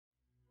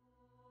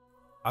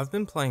I've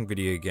been playing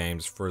video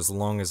games for as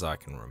long as I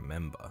can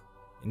remember,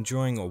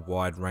 enjoying a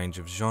wide range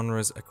of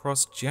genres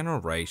across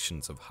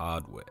generations of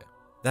hardware.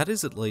 That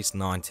is at least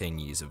 19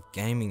 years of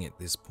gaming at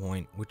this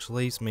point, which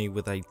leaves me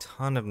with a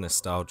ton of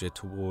nostalgia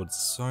towards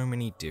so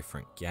many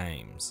different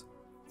games.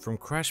 From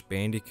Crash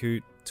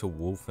Bandicoot to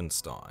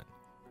Wolfenstein,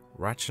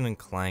 Ratchet &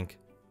 Clank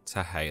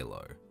to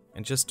Halo,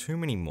 and just too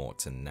many more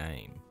to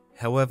name.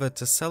 However,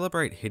 to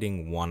celebrate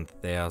hitting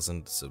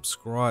 1,000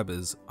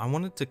 subscribers, I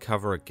wanted to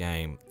cover a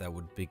game that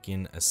would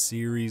begin a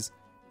series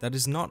that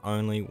is not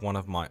only one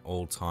of my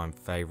all-time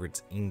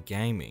favorites in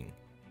gaming,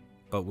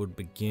 but would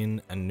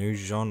begin a new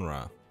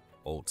genre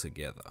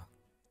altogether.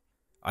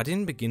 I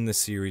didn't begin the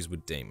series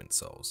with Demon's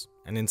Souls,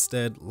 and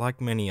instead,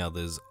 like many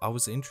others, I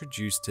was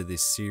introduced to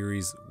this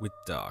series with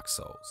Dark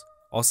Souls.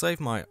 I'll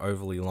save my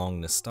overly long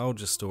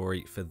nostalgia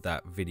story for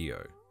that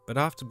video, but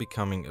after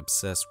becoming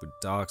obsessed with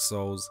Dark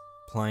Souls,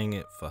 playing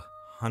it for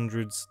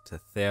hundreds to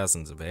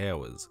thousands of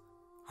hours,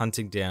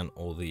 hunting down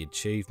all the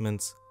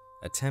achievements,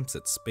 attempts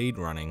at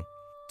speedrunning,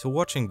 to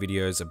watching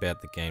videos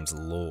about the game's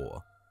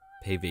lore,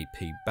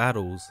 PvP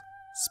battles,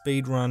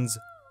 speedruns,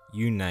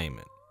 you name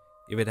it.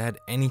 If it had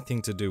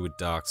anything to do with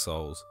Dark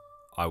Souls,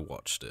 I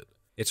watched it.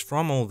 It's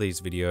from all these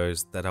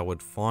videos that I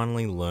would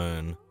finally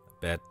learn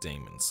about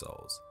Demon's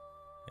Souls,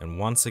 and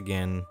once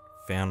again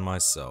found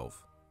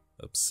myself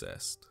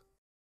obsessed.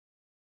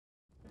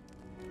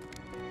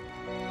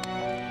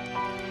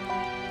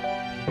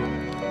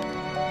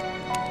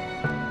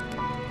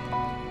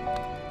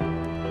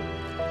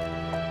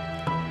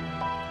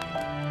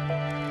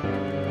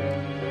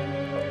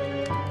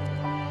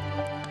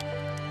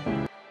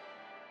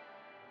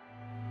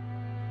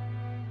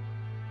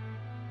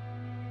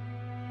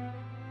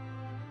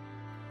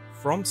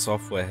 From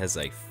Software has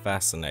a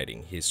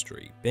fascinating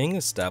history, being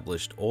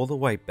established all the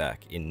way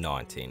back in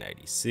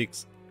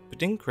 1986, but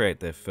didn't create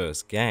their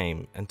first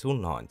game until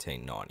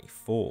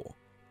 1994.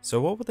 So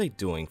what were they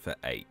doing for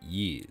 8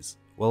 years?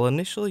 Well,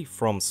 initially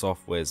From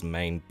Software's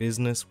main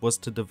business was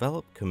to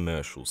develop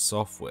commercial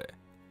software.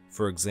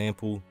 For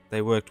example,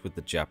 they worked with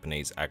the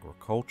Japanese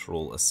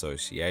Agricultural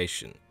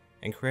Association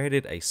and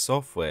created a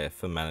software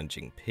for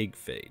managing pig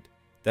feed.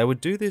 They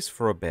would do this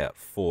for about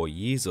 4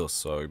 years or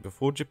so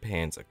before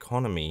Japan's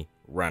economy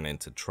ran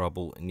into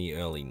trouble in the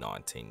early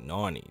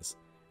 1990s,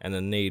 and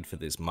the need for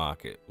this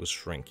market was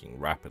shrinking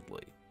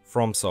rapidly.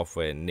 From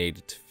Software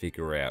needed to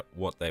figure out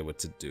what they were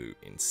to do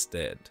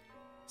instead.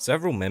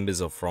 Several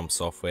members of From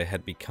Software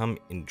had become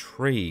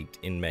intrigued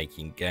in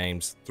making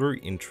games through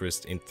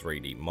interest in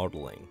 3D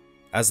modeling,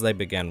 as they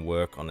began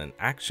work on an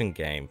action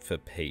game for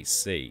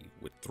PC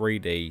with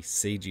 3D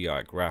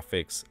CGI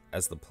graphics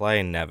as the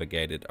player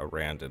navigated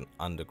around an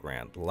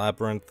underground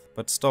labyrinth,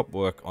 but stopped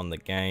work on the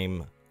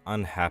game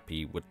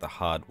unhappy with the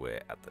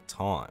hardware at the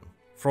time.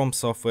 From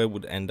Software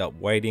would end up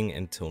waiting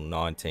until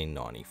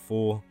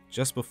 1994,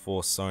 just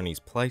before Sony's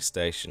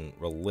PlayStation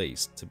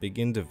released, to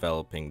begin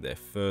developing their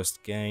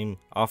first game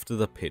after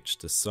the pitch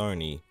to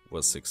Sony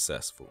was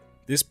successful.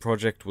 This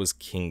project was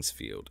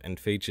Kingsfield and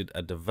featured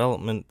a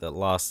development that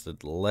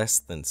lasted less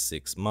than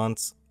 6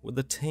 months with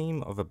a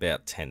team of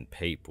about 10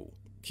 people.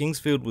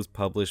 Kingsfield was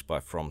published by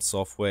From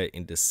Software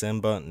in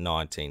December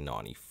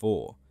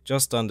 1994,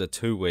 just under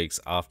 2 weeks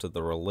after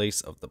the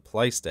release of the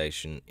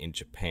PlayStation in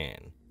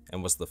Japan,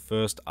 and was the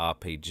first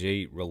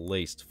RPG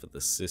released for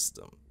the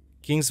system.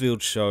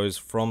 Kingsfield shows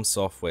From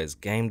Software's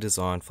game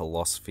design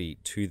philosophy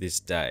to this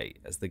day,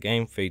 as the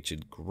game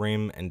featured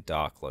grim and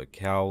dark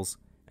locales,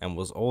 and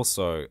was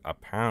also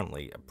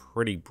apparently a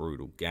pretty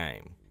brutal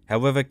game.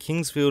 However,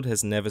 Kingsfield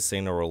has never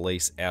seen a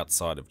release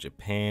outside of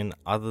Japan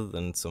other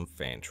than some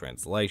fan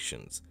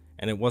translations,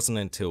 and it wasn't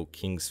until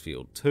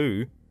Kingsfield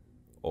 2,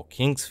 or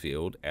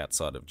Kingsfield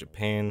outside of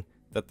Japan,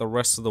 that the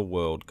rest of the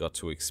world got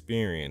to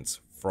experience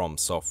From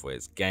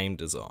Software's game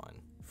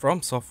design.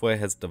 From Software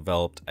has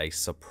developed a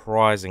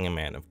surprising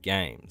amount of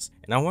games,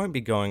 and I won't be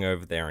going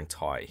over their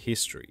entire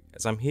history,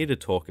 as I'm here to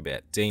talk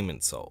about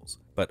Demon's Souls.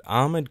 But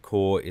Armored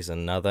Core is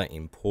another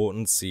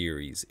important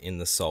series in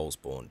the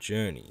Soulsborne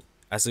journey,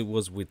 as it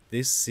was with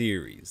this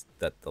series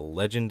that the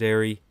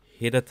legendary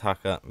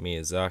Hidetaka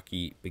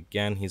Miyazaki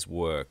began his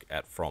work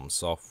at From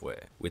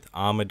Software with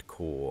Armored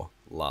Core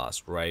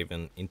Last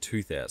Raven in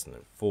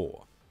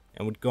 2004,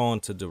 and would go on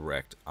to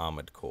direct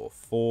Armored Core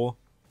 4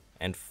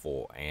 and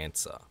 4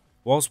 Answer.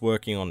 Whilst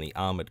working on the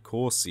Armored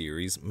Core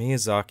series,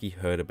 Miyazaki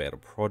heard about a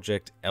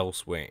project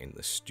elsewhere in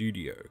the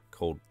studio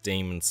called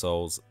Demon's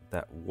Souls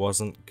that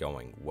wasn't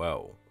going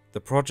well.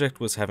 The project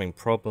was having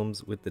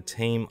problems with the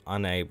team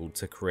unable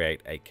to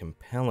create a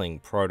compelling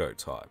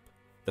prototype.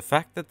 The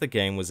fact that the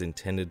game was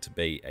intended to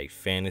be a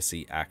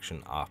fantasy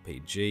action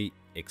RPG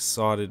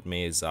excited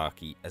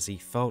Miyazaki, as he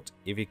felt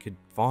if he could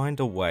find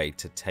a way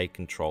to take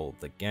control of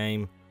the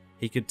game,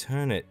 he could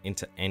turn it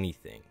into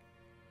anything.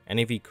 And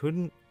if he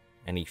couldn't,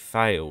 and he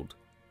failed,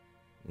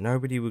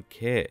 nobody would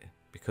care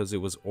because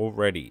it was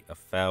already a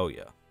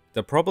failure.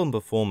 The problem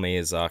before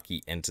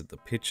Miyazaki entered the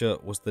picture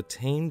was the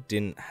team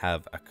didn't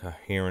have a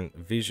coherent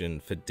vision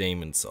for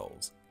Demon's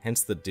Souls.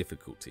 hence the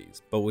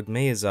difficulties. But with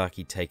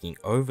Miyazaki taking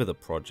over the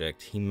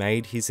project, he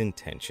made his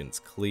intentions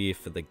clear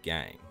for the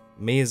game.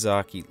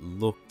 Miyazaki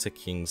looked to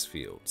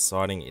Kingsfield,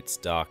 citing its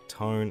dark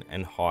tone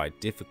and high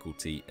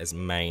difficulty as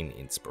main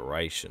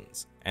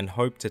inspirations, and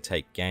hoped to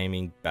take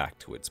gaming back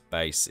to its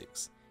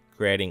basics,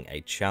 creating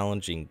a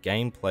challenging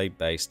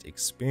gameplay-based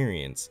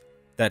experience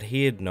that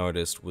he had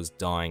noticed was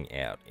dying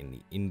out in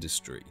the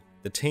industry.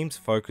 The team's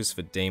focus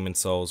for Demon's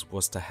Souls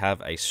was to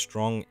have a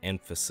strong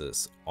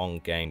emphasis on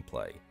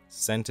gameplay,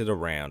 centered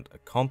around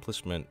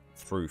accomplishment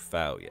through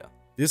failure.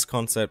 This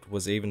concept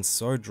was even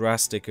so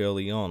drastic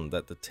early on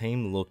that the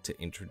team looked to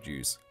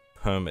introduce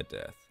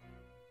permadeath,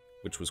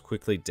 which was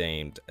quickly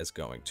deemed as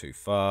going too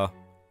far,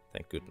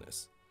 thank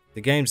goodness.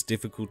 The game's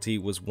difficulty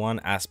was one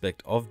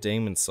aspect of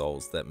Demon's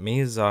Souls that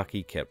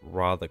Miyazaki kept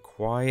rather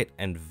quiet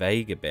and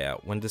vague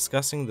about when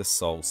discussing the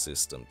Soul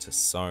system to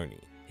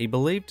Sony. He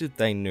believed if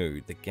they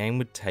knew the game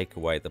would take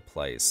away the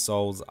player's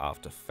souls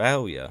after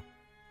failure,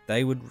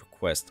 they would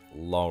request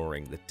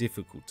lowering the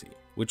difficulty,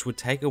 which would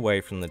take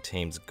away from the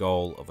team's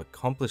goal of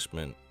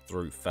accomplishment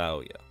through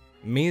failure.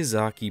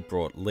 Miyazaki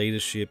brought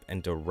leadership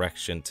and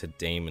direction to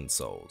Demon's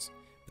Souls,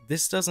 but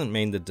this doesn't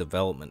mean the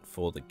development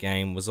for the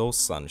game was all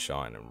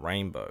sunshine and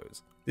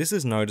rainbows. This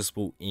is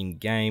noticeable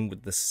in-game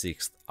with the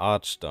 6th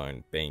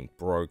Archstone being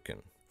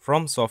broken.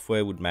 From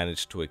Software would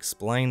manage to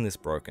explain this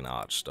broken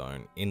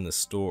Archstone in the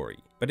story,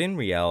 but in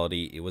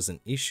reality it was an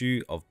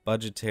issue of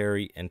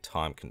budgetary and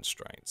time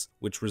constraints,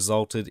 which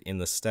resulted in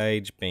the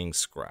stage being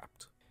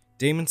scrapped.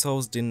 Demon's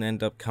Souls didn't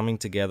end up coming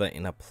together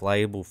in a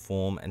playable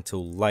form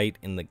until late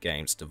in the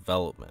game's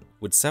development,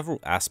 with several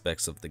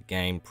aspects of the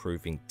game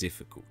proving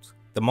difficult.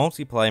 The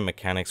multiplayer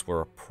mechanics were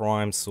a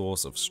prime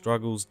source of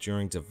struggles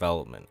during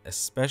development,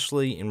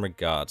 especially in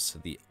regards to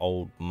the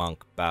Old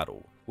Monk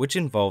battle, which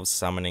involves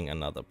summoning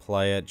another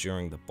player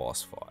during the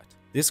boss fight.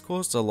 This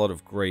caused a lot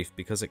of grief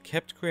because it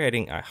kept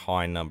creating a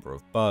high number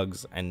of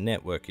bugs and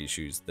network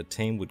issues the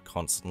team would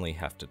constantly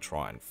have to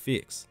try and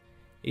fix.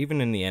 Even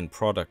in the end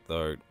product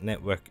though,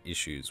 network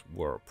issues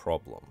were a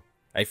problem.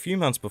 A few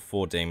months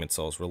before Demon's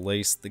Souls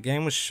release, the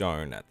game was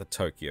shown at the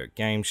Tokyo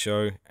Game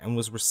Show and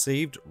was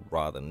received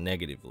rather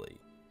negatively.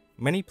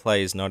 Many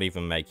players not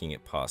even making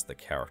it past the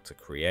character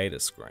creator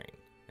screen.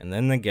 And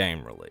then the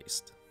game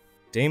released.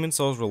 Demon's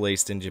Souls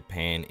released in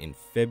Japan in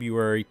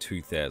February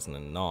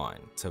 2009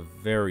 to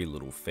very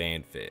little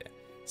fanfare,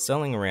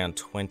 selling around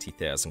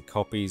 20,000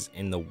 copies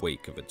in the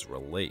week of its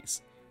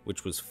release,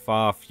 which was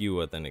far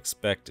fewer than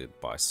expected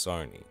by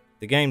Sony.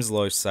 The game's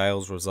low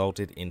sales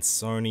resulted in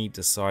Sony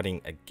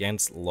deciding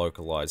against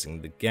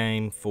localizing the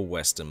game for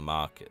Western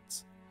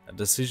markets, a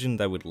decision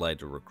they would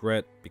later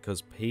regret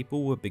because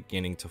people were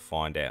beginning to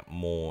find out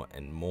more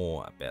and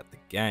more about the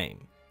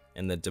game,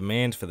 and the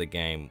demand for the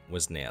game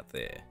was now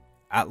there.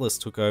 Atlus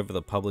took over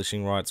the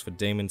publishing rights for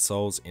Demon's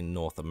Souls in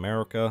North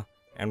America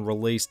and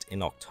released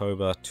in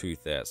October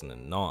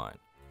 2009,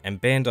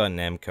 and Bandai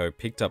Namco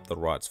picked up the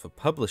rights for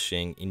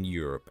publishing in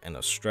Europe and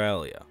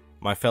Australia.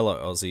 My fellow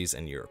Aussies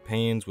and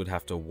Europeans would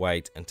have to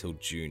wait until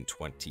June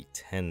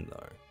 2010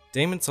 though.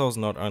 Demon's Souls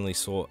not only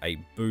saw a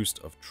boost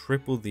of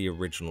triple the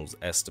original's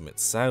estimate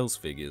sales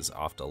figures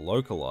after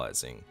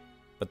localizing,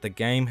 but the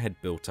game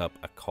had built up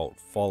a cult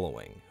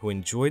following who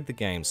enjoyed the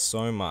game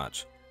so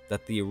much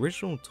that the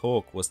original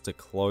talk was to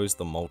close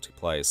the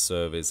multiplayer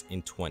servers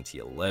in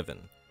 2011,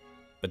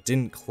 but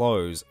didn't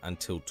close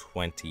until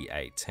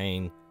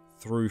 2018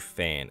 through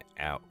fan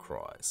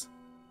outcries.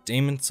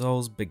 Demon's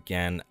Souls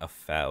began a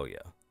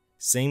failure,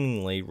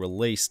 seemingly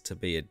released to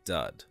be a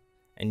dud,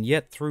 and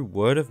yet through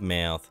word of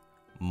mouth,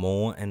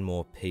 more and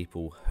more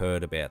people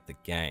heard about the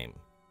game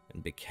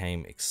and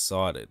became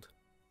excited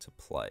to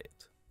play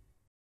it.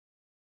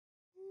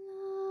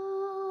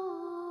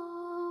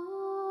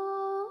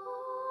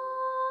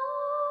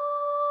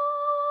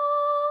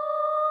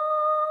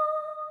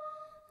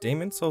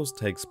 Demon's Souls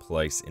takes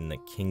place in the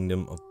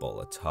Kingdom of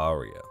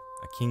Boletaria,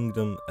 a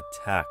kingdom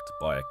attacked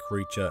by a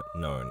creature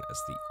known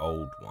as the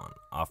Old One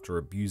after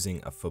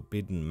abusing a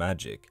forbidden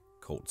magic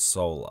called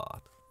Soul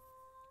Art.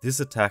 This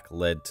attack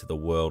led to the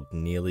world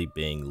nearly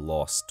being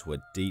lost to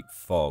a deep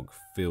fog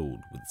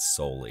filled with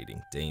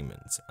soul-eating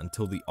demons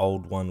until the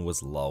Old One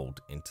was lulled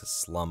into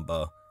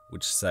slumber,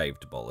 which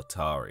saved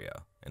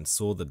Boletaria and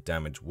saw the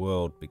damaged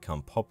world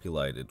become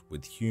populated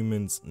with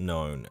humans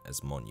known as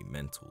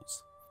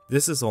monumentals.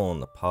 This is all in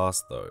the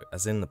past though,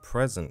 as in the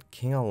present,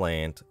 King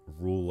Alant,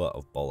 ruler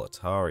of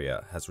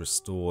Boletaria, has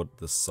restored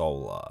the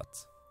Soul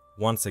Art.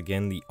 Once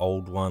again, the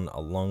Old One,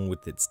 along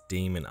with its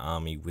demon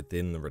army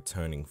within the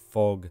returning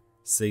fog,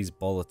 sees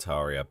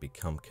Boletaria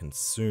become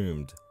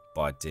consumed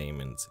by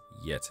demons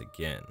yet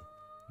again.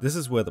 This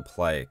is where the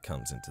player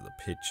comes into the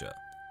picture.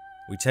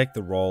 We take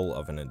the role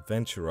of an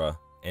adventurer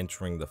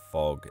entering the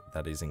fog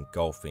that is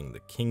engulfing the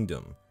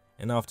kingdom,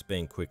 and after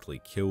being quickly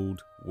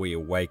killed, we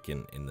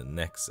awaken in the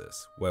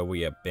Nexus, where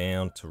we are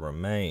bound to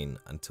remain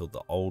until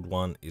the Old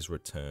One is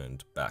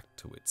returned back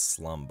to its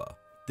slumber.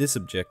 This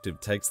objective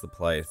takes the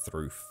player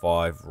through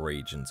 5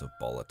 regions of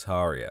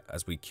Boletaria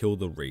as we kill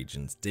the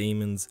region's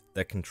demons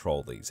that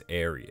control these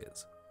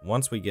areas.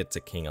 Once we get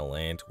to King of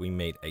Land, we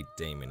meet a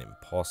demon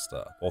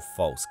imposter, or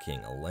false King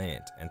of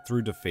Land, and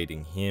through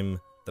defeating him,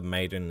 the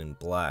Maiden in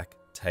Black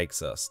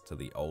takes us to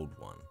the Old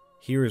One.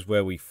 Here is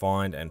where we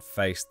find and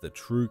face the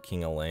true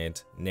King of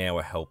Land, now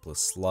a helpless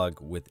slug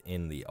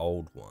within the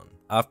Old One.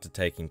 After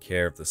taking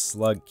care of the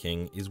Slug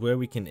King is where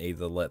we can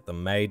either let the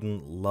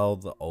Maiden lull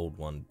the Old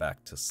One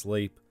back to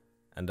sleep,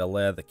 and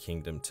allow the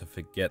kingdom to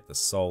forget the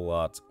soul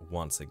arts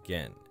once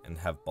again, and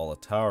have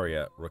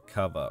Boletaria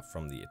recover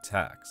from the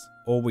attacks.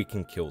 Or we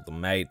can kill the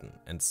Maiden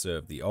and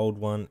serve the Old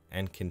One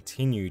and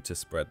continue to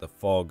spread the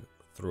fog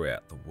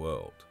throughout the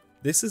world.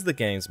 This is the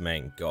game's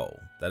main goal,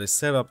 that is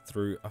set up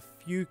through a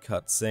few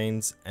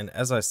cutscenes, and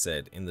as I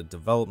said in the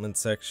development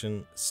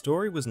section,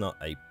 story was not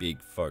a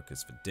big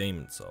focus for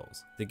Demon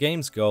Souls. The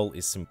game's goal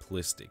is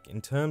simplistic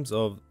in terms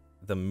of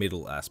the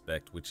middle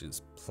aspect, which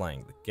is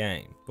playing the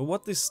game. But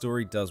what this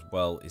story does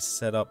well is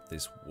set up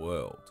this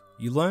world.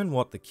 You learn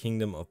what the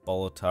Kingdom of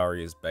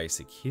Boletaria's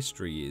basic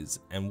history is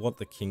and what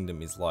the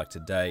kingdom is like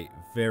today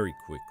very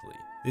quickly.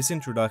 This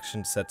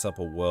introduction sets up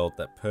a world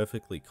that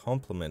perfectly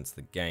complements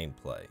the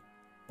gameplay.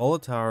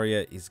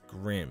 Boletaria is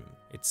grim,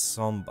 it's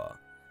somber,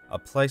 a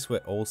place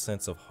where all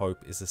sense of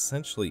hope is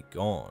essentially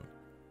gone.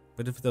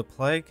 But if the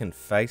player can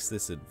face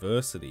this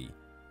adversity,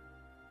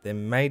 there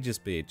may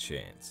just be a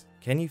chance.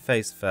 Can you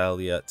face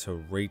failure to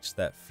reach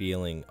that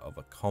feeling of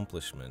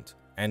accomplishment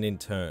and in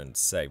turn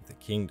save the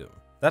kingdom?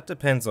 That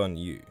depends on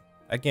you.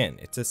 Again,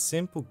 it's a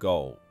simple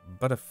goal,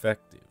 but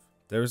effective.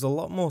 There is a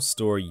lot more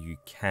story you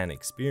can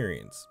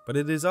experience, but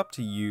it is up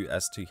to you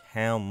as to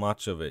how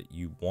much of it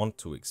you want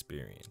to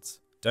experience.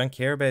 Don't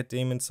care about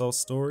Demon Souls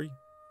story?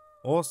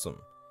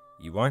 Awesome.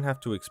 You won't have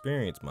to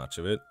experience much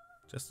of it,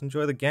 just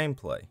enjoy the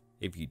gameplay.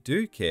 If you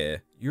do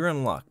care, you're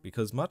in luck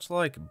because much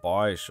like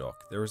Bioshock,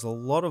 there is a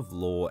lot of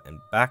lore and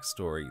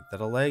backstory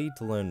that allow you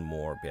to learn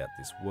more about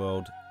this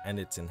world and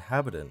its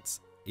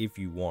inhabitants if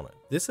you want it.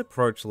 This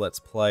approach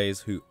lets players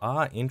who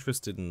are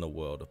interested in the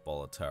world of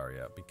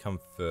Boletaria become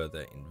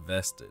further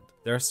invested.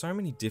 There are so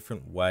many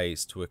different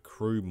ways to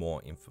accrue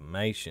more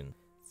information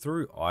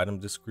through item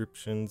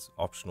descriptions,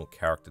 optional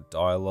character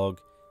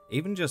dialogue,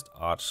 even just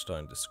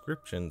archstone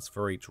descriptions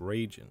for each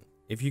region.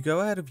 If you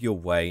go out of your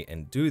way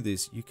and do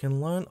this, you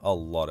can learn a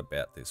lot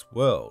about this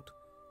world.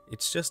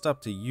 It's just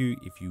up to you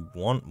if you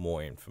want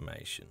more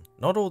information.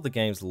 Not all the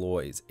game's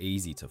lore is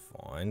easy to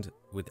find,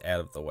 with out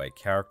of the way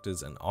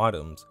characters and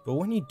items, but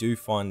when you do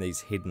find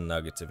these hidden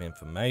nuggets of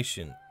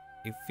information,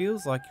 it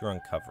feels like you're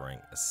uncovering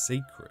a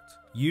secret.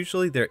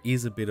 Usually there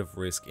is a bit of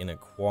risk in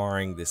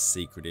acquiring this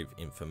secretive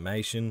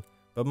information,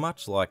 but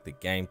much like the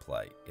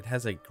gameplay, it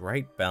has a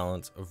great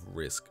balance of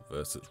risk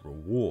versus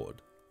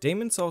reward.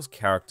 Demon Souls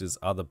characters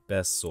are the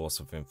best source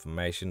of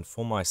information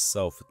for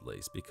myself at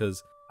least,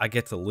 because I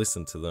get to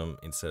listen to them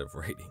instead of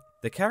reading.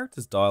 The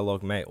characters'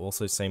 dialogue may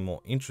also seem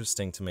more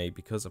interesting to me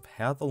because of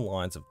how the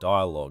lines of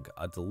dialogue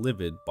are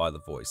delivered by the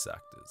voice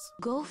actors.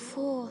 Go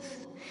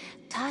forth,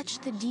 touch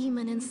the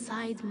demon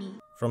inside me.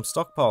 From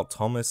Stockpile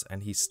Thomas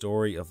and his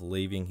story of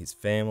leaving his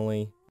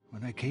family.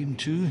 When I came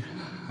to,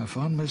 I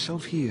found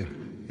myself here,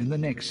 in the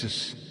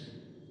Nexus.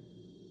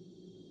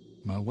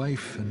 My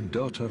wife and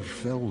daughter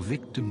fell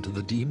victim to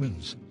the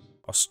demons.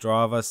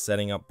 Ostrava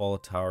setting up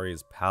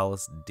Boletaria's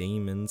palace,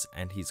 demons,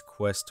 and his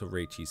quest to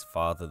reach his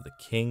father, the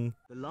king.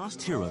 The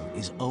last hero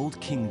is old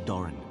King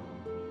Doran.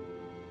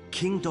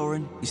 King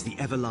Doran is the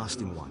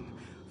Everlasting One,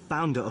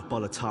 founder of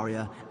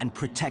Boletaria and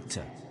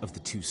protector of the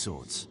Two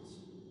Swords.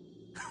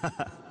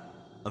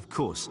 Of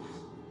course,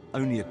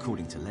 only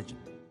according to legend.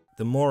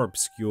 The more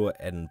obscure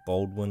Ed and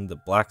Baldwin, the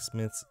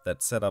blacksmiths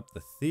that set up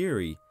the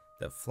theory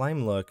that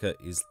Flame Lurker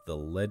is the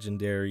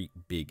legendary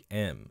Big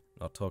M,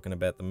 not talking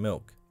about the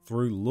milk,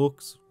 through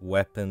looks,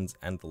 weapons,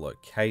 and the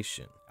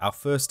location. Our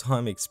first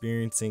time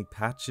experiencing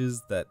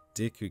Patches, that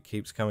dick who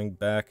keeps coming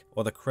back,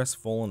 or the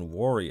crestfallen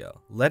warrior,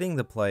 letting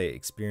the player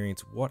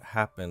experience what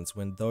happens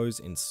when those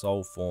in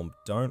soul form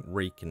don't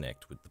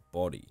reconnect with the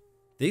body.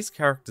 These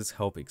characters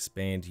help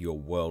expand your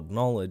world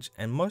knowledge,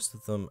 and most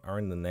of them are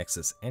in the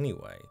Nexus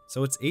anyway,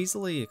 so it's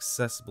easily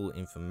accessible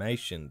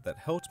information that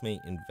helped me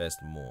invest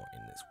more in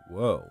this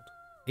world.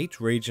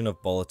 Each region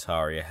of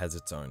Boletaria has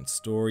its own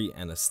story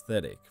and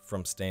aesthetic,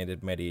 from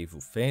standard medieval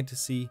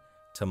fantasy,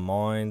 to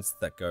mines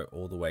that go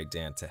all the way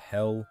down to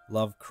hell,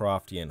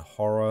 Lovecraftian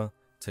horror,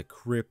 to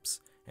crypts,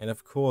 and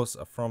of course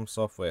a From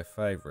Software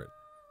favourite,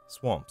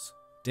 swamps.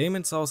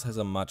 Demon Souls has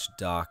a much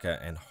darker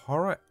and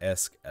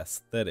horror-esque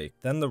aesthetic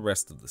than the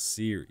rest of the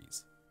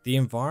series. The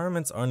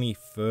environments only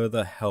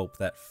further help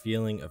that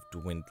feeling of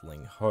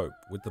dwindling hope,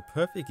 with the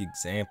perfect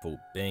example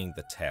being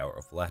the Tower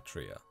of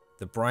Latria.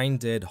 The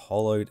brain-dead,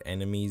 hollowed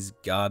enemies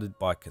guarded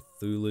by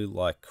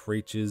Cthulhu-like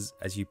creatures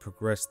as you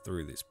progress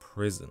through this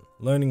prison,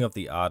 learning of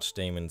the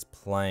archdemons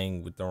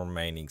playing with the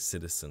remaining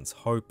citizens'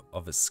 hope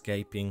of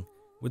escaping,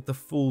 with the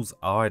Fool's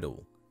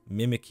Idol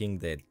mimicking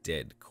their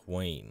dead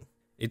queen.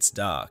 It's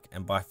dark,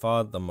 and by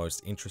far the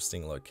most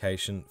interesting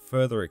location,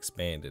 further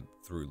expanded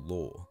through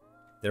lore.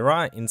 There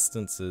are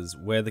instances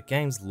where the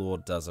game's lore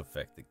does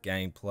affect the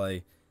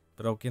gameplay,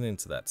 but I'll get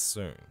into that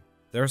soon.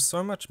 There is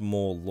so much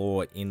more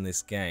lore in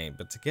this game,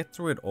 but to get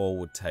through it all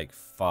would take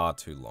far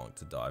too long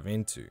to dive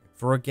into.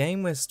 For a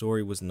game where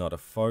story was not a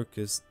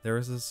focus, there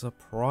is a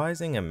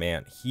surprising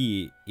amount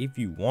here if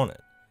you want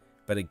it.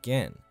 But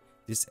again,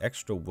 this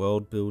extra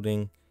world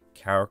building,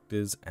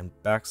 characters, and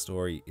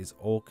backstory is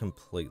all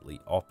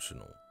completely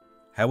optional.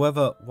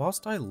 However,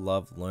 whilst I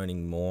love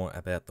learning more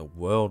about the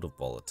world of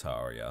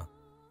Boletaria,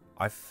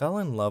 I fell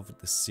in love with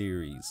the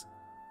series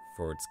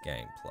for its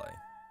gameplay.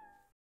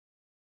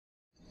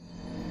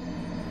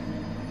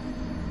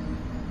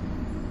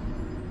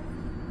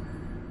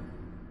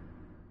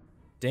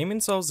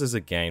 Demon's Souls is a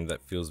game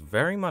that feels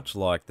very much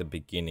like the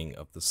beginning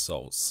of the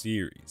Souls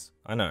series.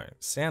 I know,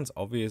 sounds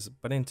obvious,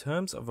 but in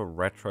terms of a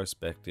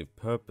retrospective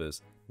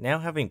purpose, now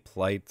having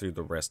played through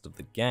the rest of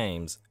the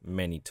games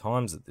many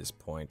times at this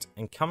point,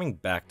 and coming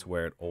back to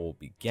where it all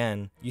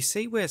began, you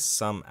see where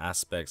some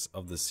aspects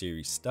of the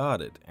series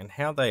started and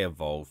how they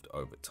evolved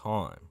over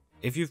time.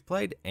 If you've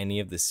played any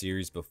of the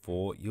series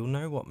before, you'll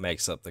know what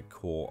makes up the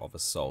core of a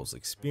Souls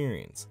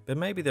experience, but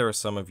maybe there are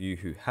some of you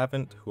who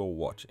haven't who are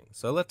watching,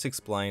 so let's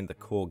explain the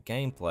core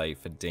gameplay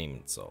for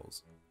Demon's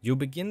Souls. You'll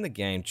begin the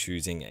game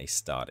choosing a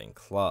starting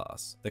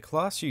class. The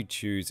class you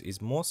choose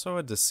is more so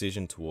a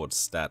decision towards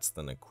stats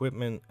than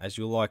equipment, as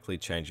you'll likely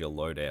change your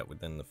loadout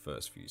within the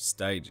first few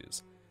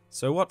stages.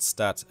 So what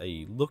stats are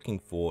you looking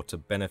for to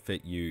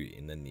benefit you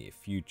in the near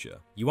future?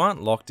 You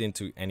aren't locked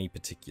into any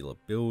particular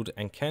build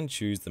and can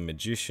choose the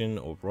Magician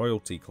or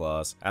Royalty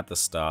class at the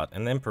start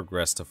and then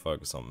progress to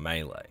focus on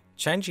melee.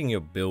 Changing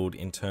your build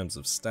in terms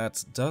of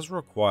stats does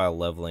require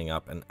leveling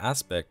up an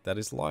aspect that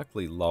is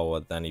likely lower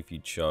than if you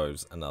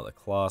chose another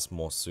class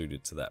more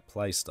suited to that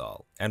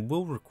playstyle, and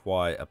will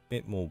require a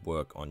bit more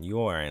work on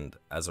your end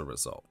as a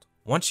result.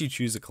 Once you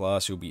choose a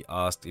class, you'll be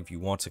asked if you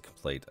want to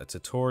complete a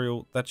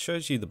tutorial that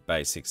shows you the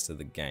basics to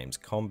the game's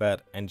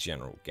combat and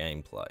general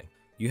gameplay.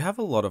 You have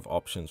a lot of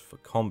options for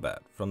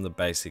combat, from the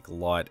basic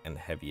light and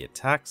heavy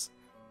attacks,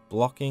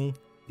 blocking,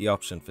 the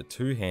option for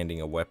two-handing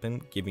a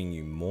weapon giving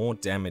you more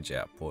damage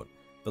output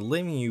but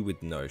leaving you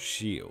with no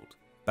shield,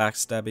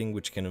 backstabbing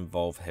which can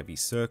involve heavy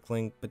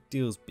circling but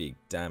deals big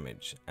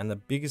damage, and the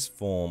biggest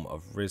form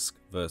of risk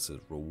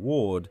versus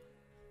reward,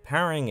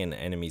 parrying an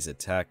enemy's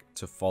attack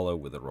to follow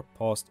with a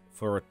riposte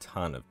for a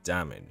ton of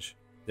damage.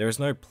 There is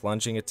no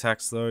plunging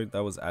attacks though,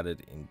 that was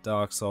added in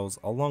Dark Souls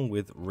along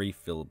with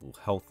refillable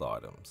health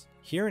items.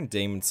 Here in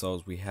Demon's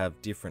Souls we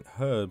have different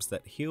herbs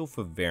that heal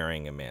for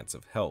varying amounts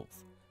of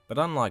health, but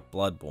unlike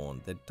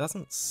Bloodborne there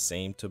doesn't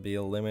seem to be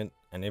a limit,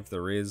 and if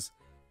there is,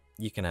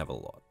 you can have a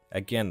lot.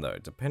 Again though,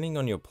 depending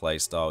on your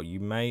playstyle, you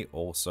may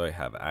also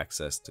have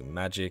access to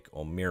magic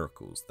or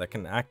miracles that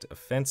can act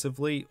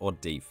offensively or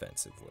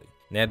defensively.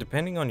 Now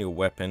depending on your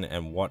weapon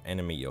and what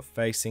enemy you're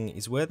facing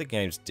is where the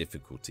game's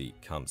difficulty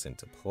comes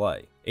into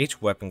play.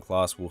 Each weapon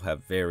class will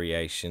have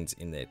variations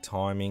in their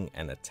timing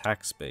and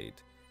attack speed,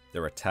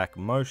 their attack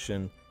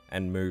motion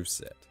and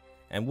moveset,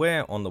 and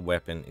where on the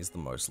weapon is the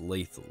most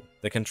lethal.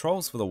 The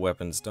controls for the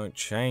weapons don't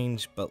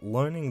change, but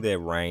learning their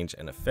range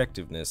and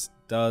effectiveness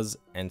does,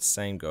 and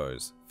same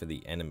goes for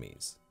the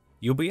enemies.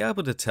 You'll be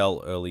able to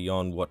tell early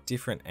on what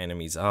different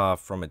enemies are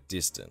from a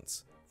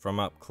distance, from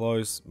up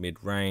close,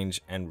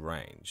 mid-range, and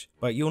range,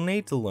 but you'll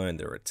need to learn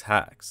their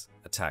attacks,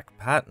 attack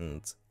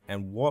patterns,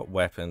 and what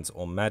weapons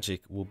or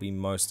magic will be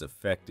most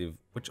effective,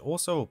 which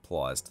also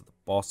applies to the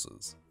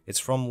bosses. It's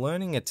from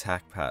learning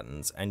attack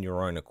patterns and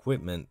your own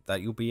equipment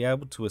that you'll be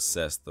able to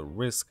assess the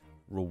risk,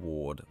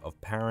 reward of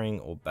parrying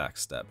or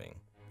backstabbing.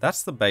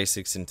 That's the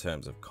basics in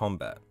terms of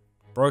combat,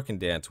 broken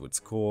down to its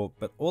core,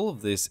 but all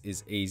of this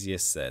is easier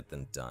said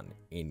than done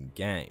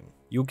in-game.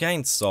 You'll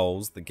gain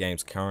souls, the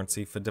game's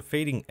currency, for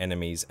defeating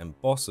enemies and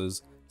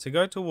bosses to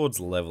go towards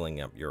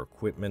leveling up your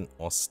equipment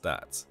or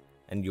stats,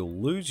 and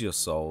you'll lose your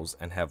souls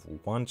and have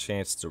one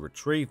chance to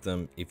retrieve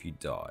them if you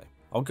die.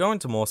 I'll go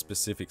into more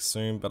specifics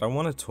soon, but I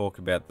want to talk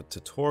about the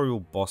tutorial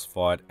boss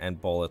fight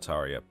and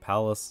Boletaria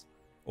Palace,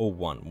 or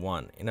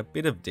 1-1, in a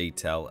bit of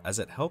detail as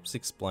it helps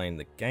explain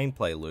the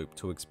gameplay loop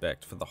to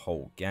expect for the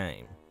whole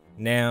game.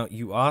 Now,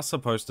 you are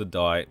supposed to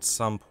die at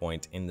some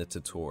point in the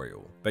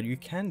tutorial, but you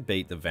can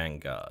beat the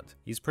Vanguard.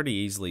 He's pretty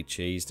easily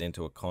cheesed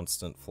into a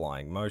constant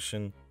flying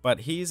motion,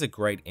 but he is a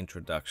great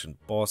introduction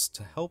boss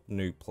to help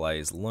new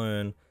players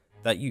learn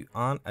that you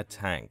aren't a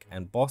tank,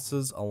 and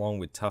bosses along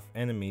with tough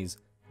enemies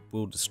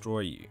will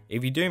destroy you.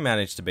 If you do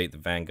manage to beat the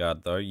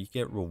Vanguard though, you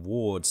get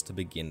rewards to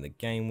begin the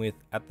game with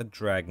at the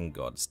Dragon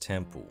God's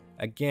Temple.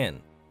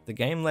 Again, the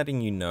game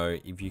letting you know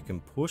if you can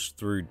push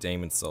through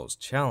Demon's Souls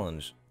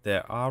challenge,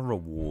 there are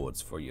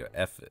rewards for your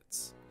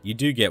efforts. You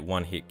do get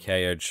one hit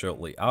KO'd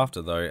shortly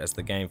after though, as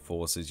the game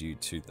forces you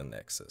to the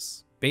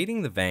Nexus.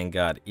 Beating the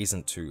Vanguard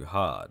isn't too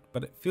hard,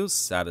 but it feels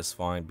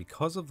satisfying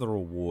because of the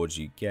rewards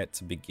you get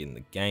to begin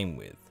the game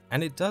with.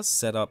 And it does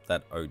set up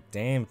that oh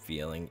damn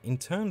feeling in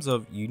terms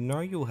of you know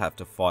you'll have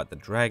to fight the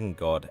Dragon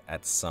God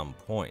at some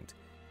point,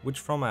 which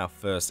from our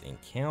first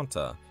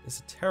encounter is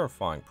a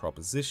terrifying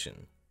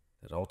proposition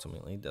that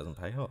ultimately doesn't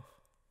pay off.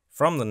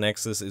 From the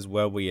Nexus is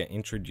where we are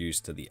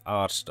introduced to the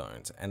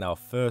Archstones and our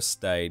first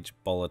stage,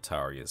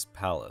 Boletaria's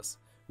Palace,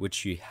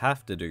 which you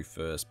have to do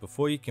first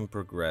before you can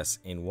progress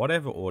in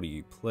whatever order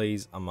you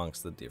please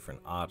amongst the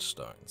different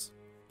archstones.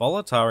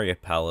 Boletaria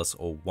Palace,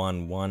 or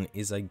 1-1,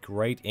 is a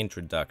great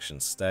introduction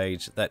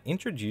stage that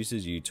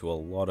introduces you to a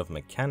lot of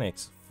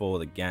mechanics for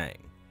the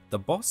game. The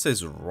boss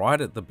is right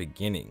at the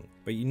beginning,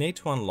 but you need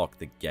to unlock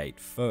the gate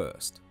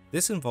first.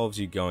 This involves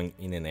you going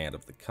in and out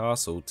of the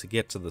castle to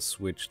get to the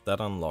switch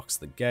that unlocks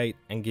the gate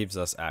and gives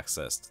us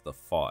access to the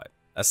fight.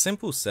 A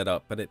simple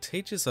setup, but it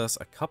teaches us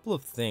a couple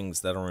of things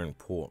that are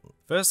important.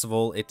 First of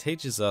all, it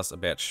teaches us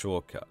about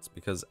shortcuts,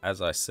 because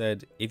as I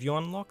said, if you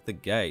unlock the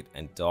gate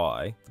and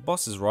die, the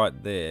boss is right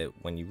there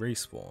when you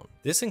respawn.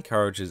 This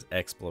encourages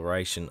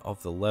exploration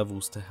of the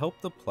levels to help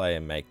the player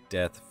make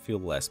death feel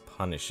less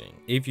punishing,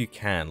 if you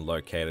can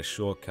locate a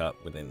shortcut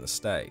within the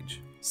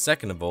stage.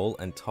 Second of all,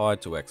 and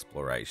tied to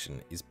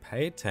exploration, is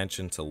pay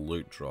attention to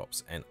loot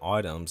drops and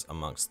items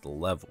amongst the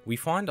level. We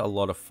find a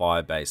lot of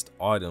fire-based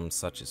items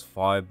such as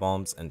fire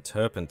bombs and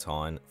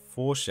turpentine,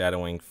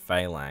 foreshadowing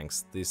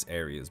Phalanx, this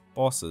area's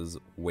boss's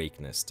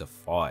weakness to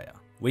fire.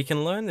 We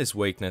can learn this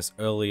weakness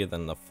earlier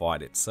than the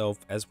fight itself,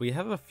 as we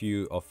have a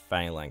few of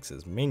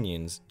Phalanx's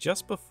minions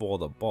just before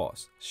the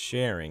boss,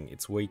 sharing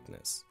its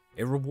weakness.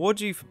 It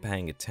rewards you for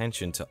paying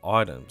attention to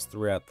items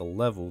throughout the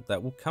level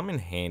that will come in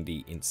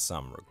handy in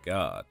some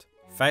regard.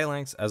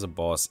 Phalanx as a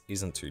boss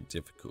isn't too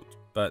difficult,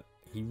 but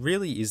he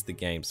really is the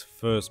game's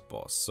first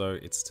boss, so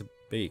it's to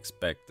be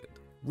expected.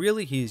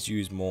 Really, he is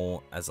used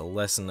more as a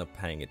lesson of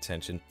paying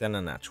attention than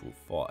an actual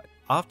fight.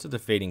 After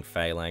defeating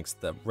Phalanx,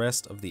 the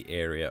rest of the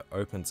area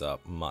opens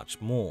up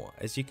much more,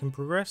 as you can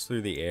progress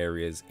through the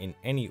areas in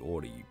any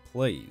order you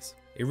please.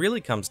 It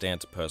really comes down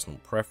to personal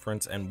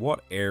preference and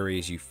what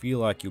areas you feel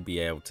like you'll be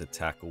able to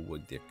tackle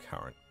with your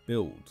current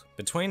build.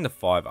 Between the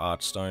 5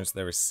 archstones,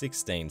 there are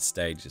 16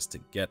 stages to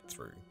get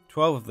through.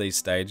 12 of these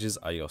stages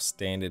are your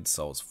standard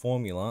Souls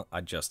formula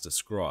I just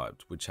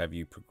described, which have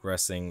you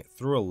progressing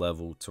through a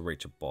level to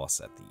reach a boss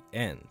at the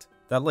end.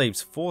 That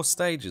leaves 4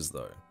 stages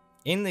though.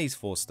 In these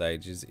 4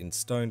 stages, in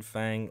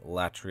Stonefang,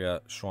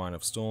 Latria, Shrine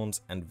of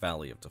Storms, and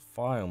Valley of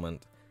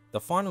Defilement, the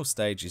final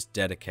stage is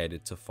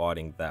dedicated to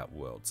fighting that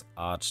world's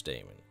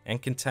archdemon,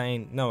 and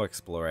contain no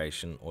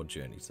exploration or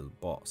journey to the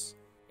boss.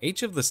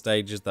 Each of the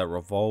stages that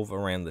revolve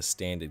around the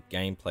standard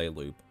gameplay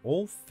loop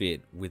all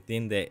fit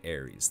within their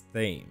area's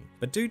theme,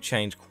 but do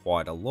change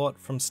quite a lot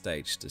from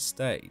stage to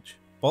stage.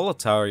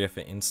 Boletaria, for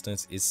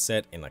instance, is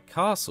set in a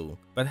castle,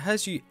 but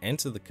as you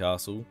enter the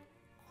castle,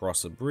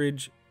 cross a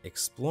bridge,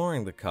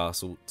 exploring the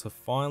castle to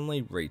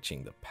finally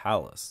reaching the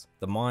palace.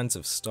 The mines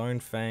of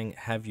Stonefang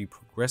have you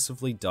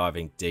progressively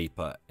diving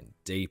deeper and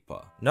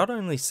deeper, not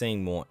only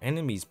seeing more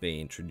enemies be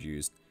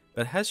introduced,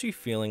 but has you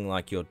feeling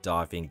like you're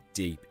diving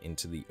deep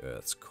into the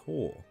Earth's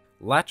core.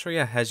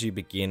 Latria has you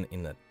begin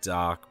in a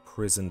dark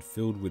prison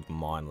filled with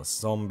mindless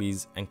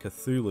zombies and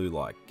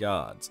Cthulhu-like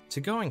guards, to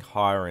going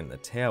higher in the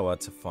tower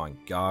to find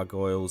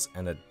gargoyles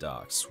and a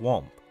dark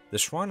swamp. The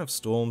Shrine of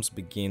Storms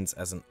begins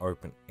as an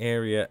open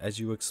area as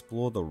you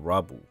explore the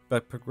rubble,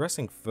 but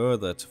progressing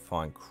further to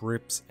find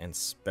crypts and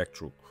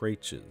spectral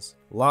creatures.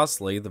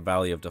 Lastly, the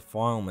Valley of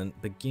Defilement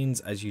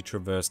begins as you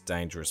traverse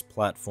dangerous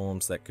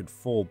platforms that could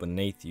fall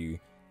beneath you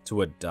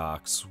to a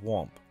dark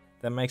swamp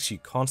that makes you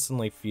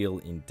constantly feel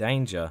in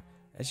danger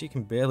as you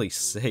can barely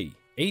see.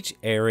 Each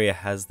area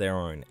has their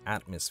own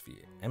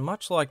atmosphere, and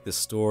much like the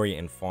story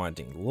and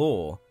finding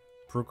lore,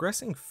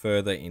 progressing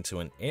further into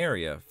an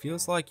area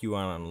feels like you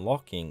are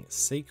unlocking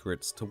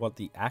secrets to what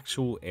the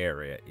actual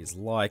area is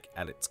like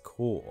at its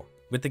core.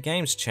 With the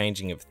game's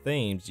changing of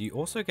themes, you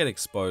also get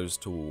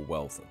exposed to a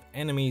wealth of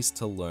enemies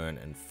to learn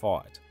and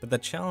fight, but the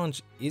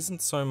challenge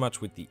isn't so much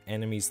with the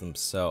enemies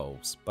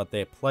themselves, but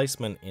their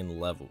placement in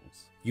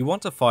levels. You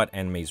want to fight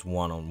enemies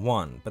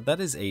one-on-one, but that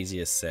is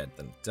easier said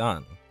than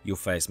done. You'll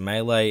face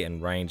melee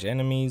and range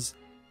enemies,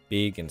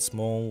 big and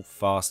small,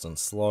 fast and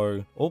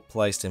slow, all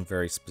placed in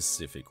very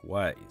specific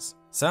ways.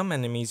 Some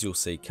enemies you'll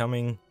see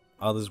coming,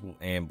 others will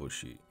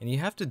ambush you, and you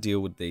have to deal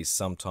with these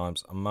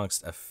sometimes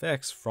amongst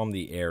effects from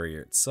the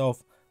area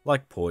itself,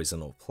 like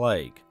poison or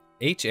plague.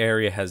 Each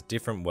area has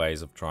different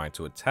ways of trying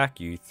to attack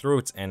you through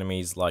its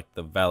enemies, like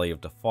the Valley of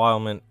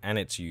Defilement and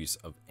its use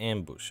of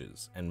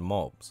ambushes and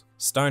mobs.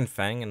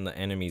 Stonefang and the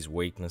enemy's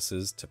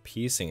weaknesses to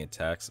piercing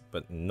attacks,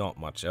 but not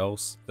much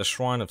else. The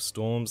Shrine of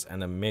Storms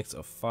and a mix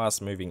of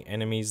fast moving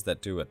enemies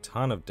that do a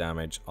ton of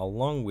damage,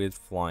 along with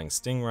flying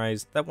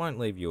stingrays that won't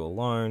leave you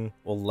alone,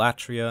 or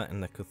Latria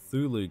and the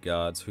Cthulhu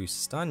guards who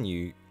stun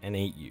you and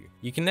eat you.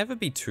 You can never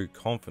be too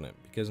confident,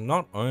 because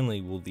not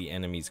only will the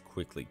enemies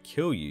quickly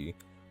kill you,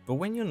 but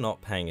when you're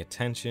not paying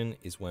attention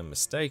is when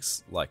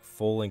mistakes like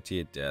falling to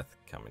your death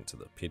come into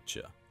the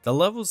picture. The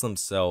levels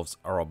themselves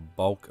are a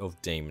bulk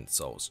of Demon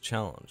Souls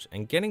challenge,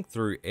 and getting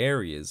through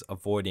areas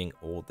avoiding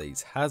all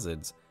these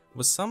hazards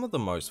was some of the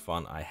most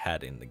fun I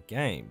had in the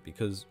game,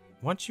 because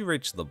once you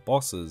reach the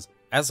bosses,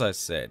 as I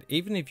said,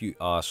 even if you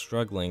are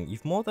struggling,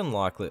 you've more than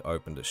likely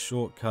opened a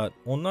shortcut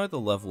or know the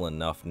level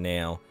enough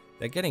now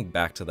that getting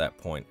back to that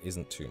point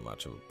isn't too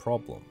much of a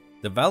problem.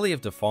 The Valley of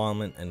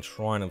Defilement and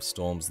Shrine of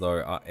Storms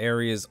though are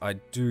areas I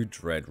do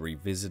dread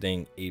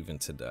revisiting even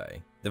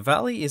today. The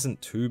valley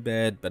isn't too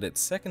bad, but its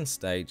second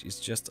stage is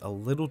just a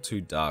little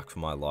too dark for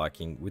my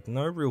liking, with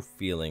no real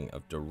feeling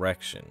of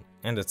direction.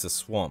 And it's a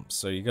swamp,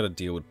 so you gotta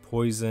deal with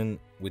poison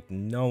with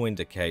no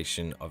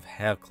indication of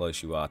how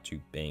close you are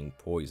to being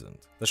poisoned.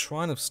 The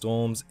Shrine of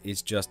Storms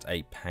is just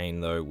a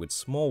pain though, with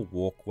small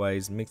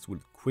walkways mixed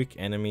with quick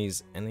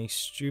enemies and these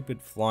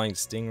stupid flying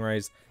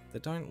stingrays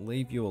that don't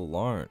leave you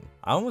alone.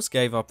 I almost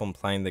gave up on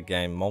playing the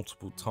game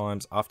multiple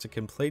times after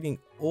completing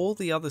all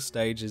the other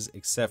stages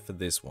except for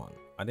this one.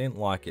 I didn't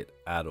like it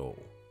at all.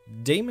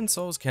 Demon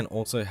Souls can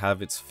also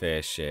have its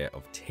fair share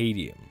of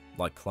tedium,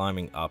 like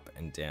climbing up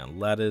and down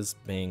ladders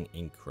being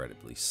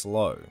incredibly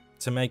slow.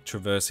 To make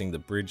traversing the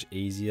bridge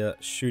easier,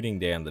 shooting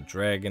down the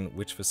dragon,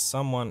 which for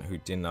someone who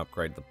didn't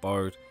upgrade the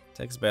bow,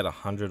 takes about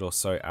 100 or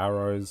so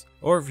arrows,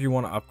 or if you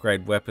want to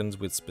upgrade weapons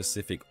with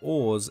specific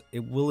ores,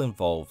 it will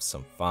involve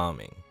some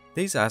farming.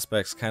 These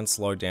aspects can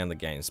slow down the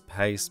game's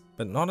pace,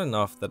 but not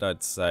enough that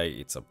I'd say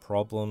it's a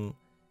problem.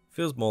 It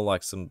feels more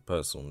like some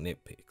personal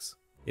nitpicks.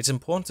 It's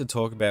important to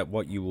talk about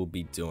what you will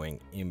be doing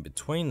in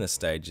between the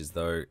stages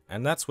though,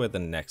 and that's where the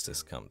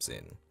Nexus comes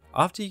in.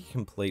 After you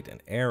complete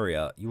an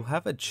area, you'll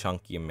have a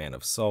chunky amount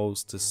of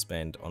souls to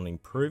spend on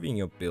improving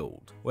your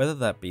build, whether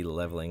that be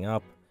leveling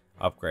up,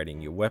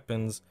 upgrading your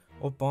weapons,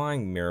 or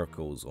buying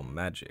miracles or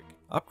magic.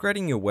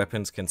 Upgrading your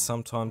weapons can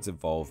sometimes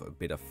involve a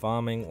bit of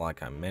farming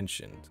like I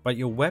mentioned, but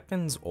your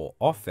weapons or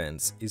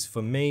offense is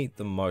for me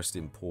the most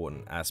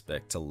important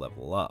aspect to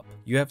level up.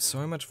 You have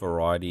so much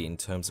variety in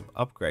terms of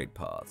upgrade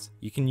paths.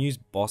 You can use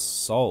boss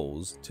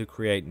souls to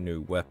create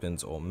new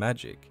weapons or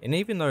magic, and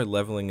even though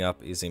leveling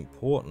up is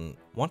important,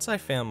 once I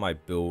found my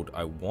build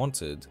I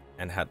wanted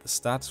and had the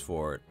stats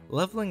for it,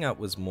 leveling up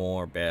was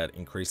more about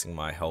increasing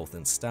my health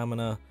and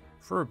stamina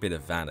for a bit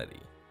of vanity.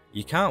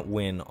 You can't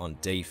win on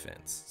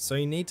defense, so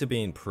you need to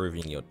be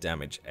improving your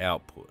damage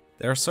output.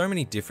 There are so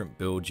many different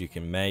builds you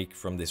can make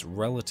from this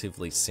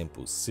relatively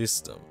simple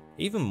system,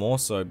 even more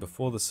so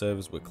before the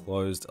servers were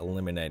closed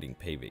eliminating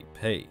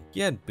PvP.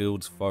 You had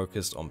builds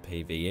focused on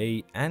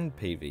PvE and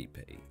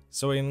PvP,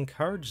 so it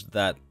encouraged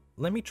that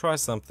let me try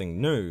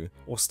something new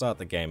or start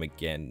the game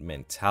again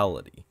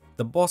mentality.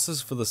 The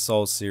bosses for the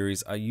Souls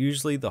series are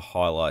usually the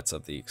highlights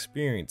of the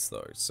experience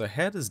though, so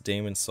how does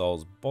Demon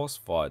Souls boss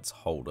fights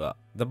hold up?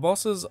 The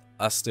bosses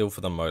are still for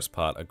the most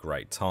part a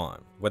great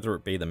time, whether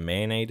it be the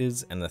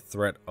man-eaters and the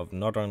threat of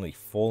not only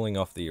falling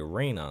off the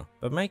arena,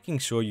 but making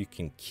sure you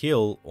can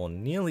kill or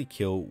nearly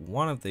kill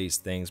one of these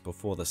things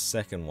before the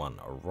second one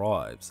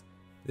arrives.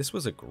 This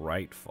was a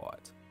great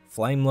fight.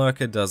 Flame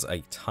Lurker does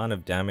a ton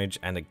of damage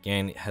and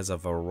again it has a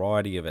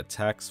variety of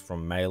attacks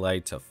from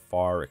melee to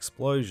fire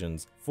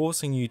explosions,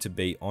 forcing you to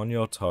be on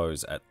your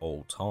toes at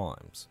all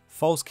times.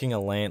 False King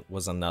Alant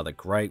was another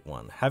great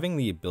one, having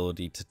the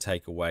ability to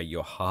take away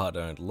your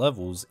hard-earned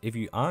levels if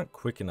you aren't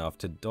quick enough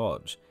to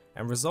dodge,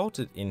 and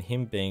resulted in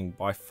him being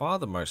by far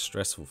the most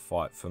stressful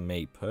fight for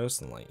me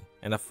personally,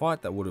 and a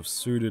fight that would have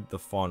suited the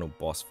final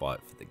boss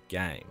fight for the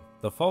game.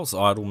 The False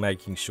Idol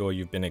making sure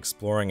you've been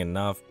exploring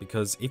enough,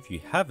 because if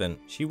you haven't,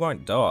 she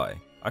won't die.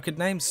 I could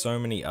name so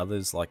many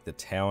others like the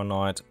Tower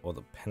Knight or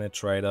the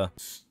Penetrator.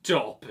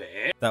 Stop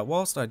it! That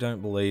whilst I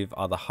don't believe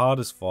are the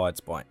hardest fights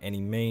by any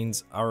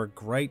means, are a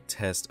great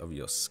test of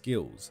your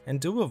skills, and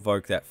do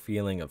evoke that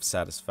feeling of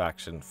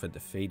satisfaction for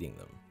defeating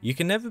them. You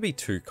can never be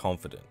too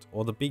confident,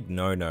 or the big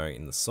no-no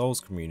in the Souls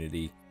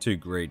community, too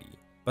greedy.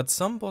 But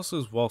some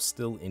bosses, while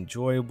still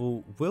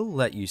enjoyable, will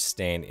let you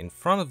stand in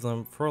front of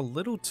them for a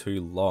little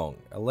too long,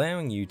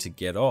 allowing you to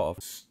get off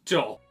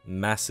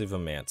massive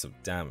amounts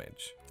of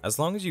damage. As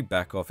long as you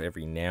back off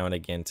every now and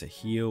again to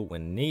heal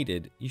when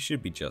needed, you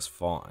should be just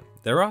fine.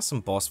 There are some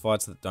boss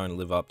fights that don't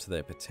live up to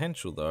their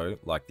potential though,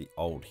 like the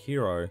old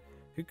hero,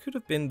 who could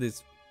have been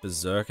this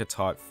berserker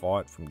type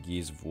fight from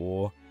Gears of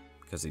War,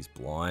 because he's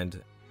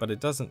blind, but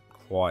it doesn't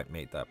quite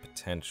meet that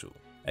potential.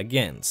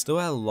 Again, still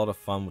had a lot of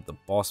fun with the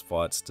boss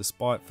fights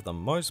despite for the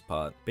most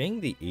part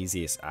being the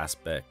easiest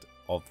aspect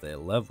of their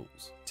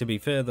levels. To be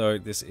fair though,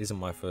 this isn't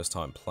my first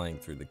time playing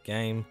through the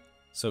game,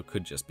 so it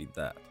could just be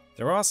that.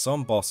 There are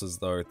some bosses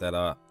though that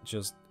are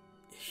just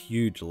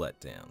huge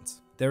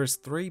letdowns. There is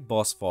 3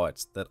 boss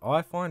fights that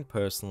I find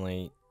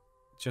personally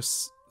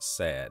just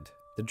sad.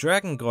 The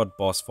Dragon God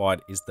boss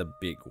fight is the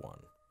big one.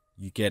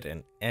 You get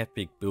an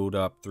epic build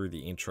up through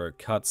the intro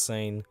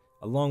cutscene,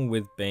 along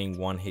with being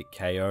one-hit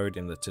KO'd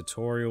in the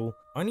tutorial,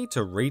 only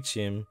to reach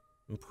him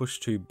and push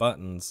 2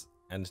 buttons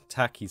and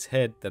attack his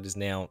head that is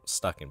now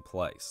stuck in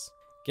place.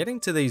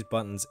 Getting to these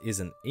buttons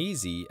isn't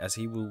easy as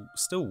he will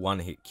still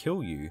one-hit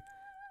kill you,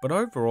 but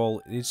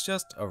overall it is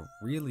just a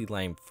really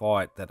lame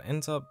fight that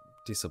ends up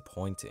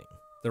disappointing.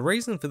 The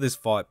reason for this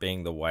fight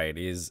being the way it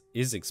is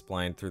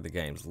explained through the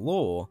game's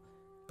lore,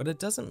 but it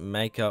doesn't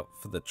make up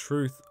for the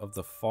truth of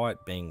the fight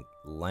being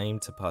lame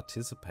to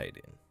participate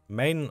in.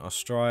 Maiden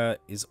Australia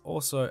is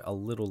also a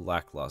little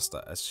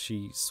lackluster as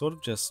she sort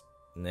of just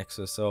necks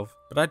herself,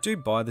 but I do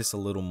buy this a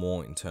little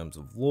more in terms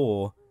of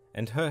lore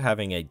and her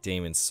having a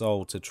demon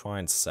soul to try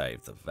and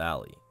save the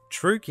valley.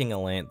 True King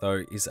Alant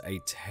though is a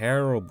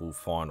terrible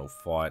final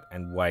fight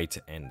and way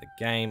to end the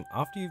game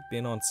after you've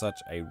been on such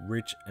a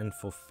rich and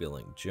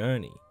fulfilling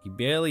journey. He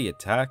barely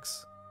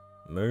attacks,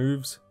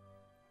 moves,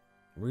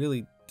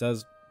 really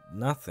does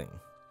nothing.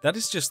 That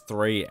is just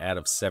 3 out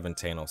of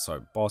 17 or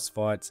so boss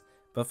fights,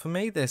 but for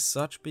me they're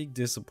such big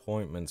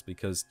disappointments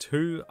because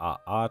 2 are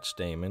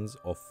archdemons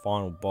or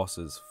final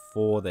bosses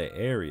for their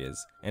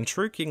areas, and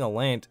True King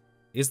Alant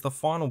is the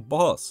final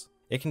boss.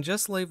 It can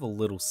just leave a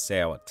little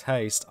sour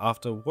taste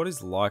after what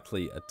is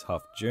likely a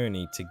tough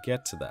journey to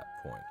get to that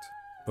point.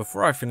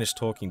 Before I finish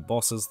talking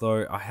bosses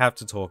though, I have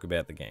to talk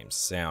about the game's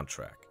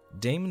soundtrack.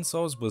 Demon's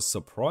Souls was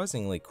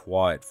surprisingly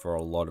quiet for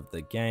a lot of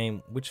the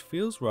game, which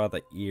feels rather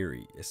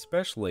eerie,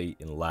 especially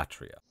in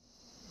Latria.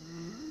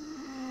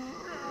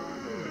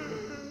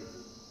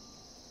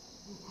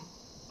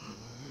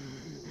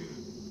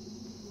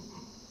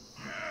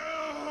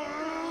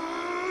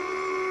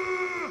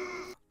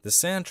 The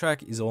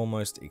soundtrack is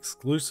almost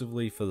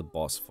exclusively for the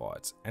boss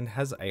fights and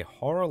has a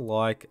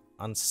horror-like,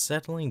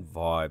 unsettling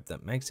vibe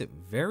that makes it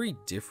very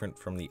different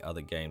from the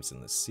other games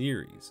in the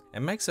series,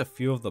 and makes a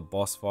few of the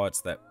boss fights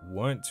that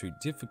weren't too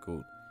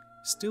difficult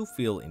still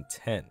feel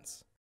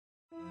intense.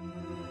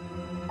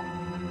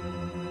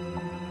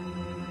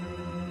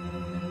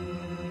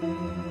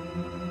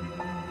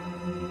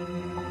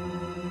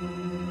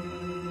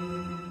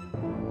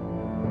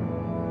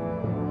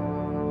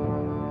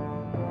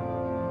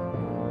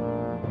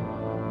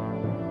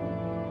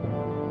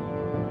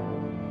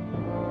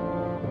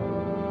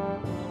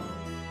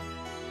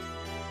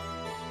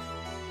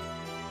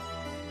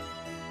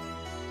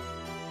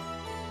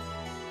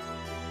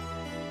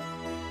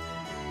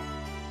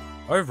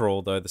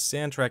 Overall though, the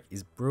soundtrack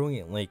is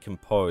brilliantly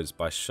composed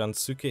by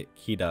Shunsuke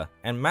Kida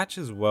and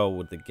matches well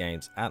with the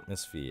game's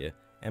atmosphere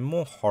and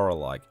more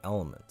horror-like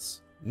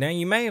elements. Now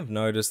you may have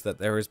noticed that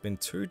there has been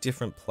 2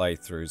 different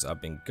playthroughs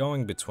I've been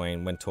going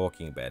between when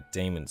talking about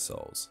Demon's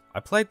Souls. I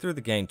played through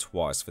the game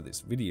twice for this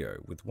video,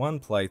 with one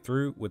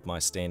playthrough with my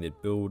standard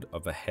build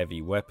of a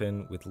heavy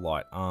weapon with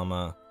light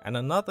armor, and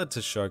another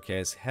to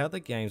showcase how the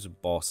game's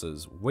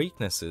bosses'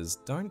 weaknesses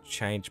don't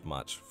change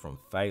much from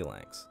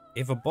Phalanx.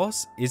 If a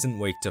boss isn't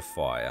weak to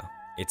fire,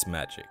 it's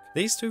magic.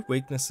 These 2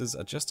 weaknesses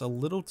are just a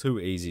little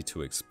too easy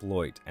to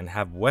exploit and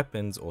have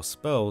weapons or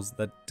spells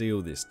that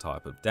deal this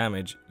type of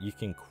damage you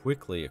can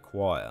quickly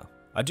acquire.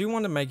 I do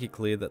want to make it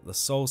clear that the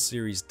Souls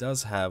series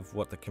does have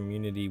what the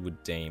community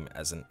would deem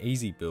as an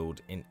easy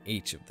build in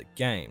each of the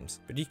games,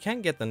 but you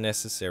can get the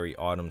necessary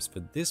items for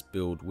this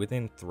build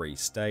within 3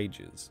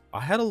 stages.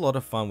 I had a lot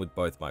of fun with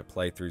both my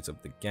playthroughs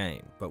of the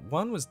game, but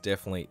one was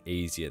definitely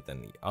easier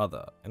than the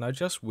other, and I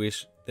just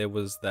wish there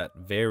was that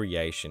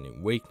variation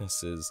in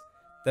weaknesses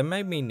that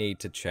made me need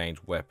to change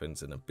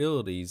weapons and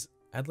abilities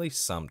at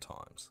least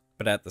sometimes.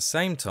 But at the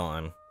same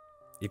time,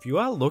 if you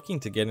are looking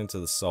to get into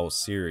the Souls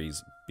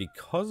series,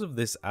 because of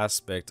this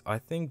aspect, I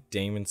think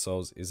Demon's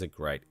Souls is a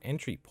great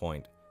entry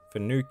point for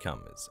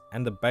newcomers,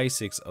 and the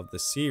basics of the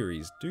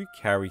series do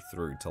carry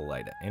through to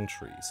later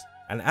entries.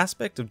 An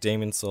aspect of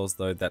Demon's Souls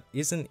though that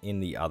isn't in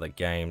the other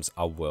games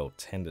are world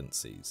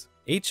tendencies.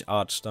 Each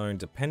archstone,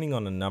 depending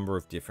on a number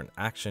of different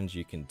actions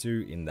you can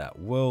do in that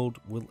world,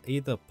 will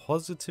either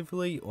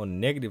positively or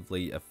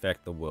negatively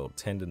affect the world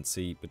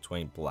tendency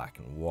between black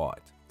and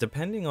white.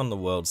 Depending on the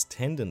world's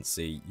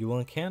tendency, you will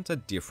encounter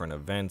different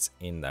events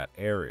in that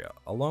area,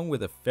 along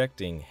with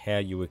affecting how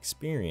you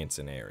experience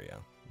an area.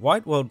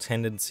 White world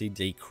tendency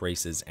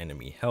decreases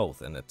enemy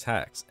health and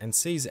attacks, and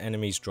sees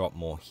enemies drop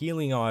more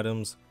healing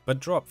items, but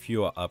drop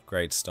fewer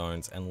upgrade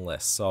stones and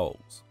less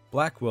souls.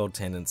 Black world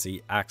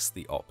tendency acts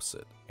the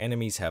opposite.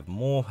 Enemies have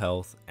more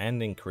health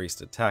and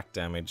increased attack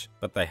damage,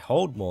 but they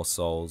hold more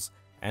souls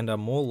and are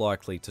more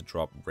likely to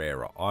drop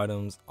rarer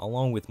items,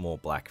 along with more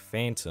black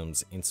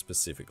phantoms in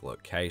specific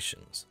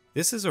locations.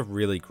 This is a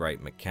really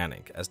great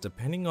mechanic, as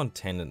depending on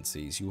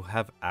tendencies you'll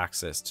have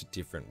access to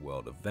different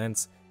world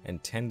events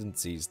and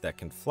tendencies that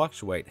can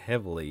fluctuate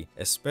heavily,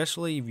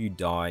 especially if you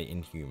die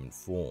in human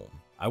form.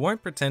 I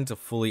won't pretend to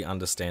fully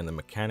understand the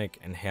mechanic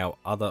and how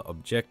other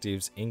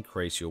objectives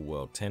increase your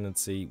world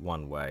tendency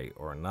one way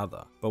or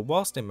another, but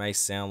whilst it may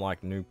sound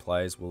like new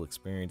players will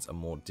experience a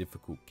more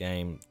difficult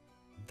game,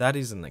 that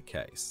isn't the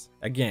case.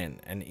 Again,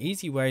 an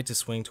easy way to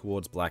swing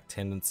towards black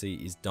tendency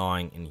is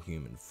dying in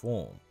human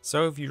form.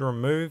 So if you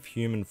remove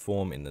human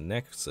form in the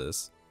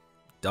Nexus,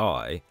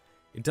 die,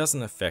 it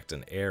doesn't affect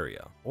an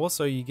area.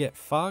 Also, you get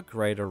far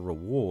greater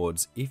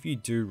rewards if you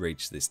do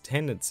reach this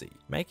tendency,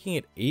 making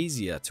it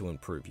easier to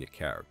improve your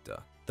character.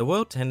 The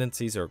world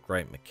tendencies are a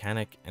great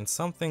mechanic and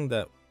something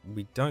that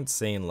we don't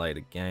see in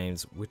later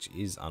games, which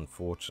is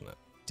unfortunate.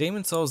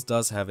 Demon's Souls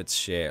does have its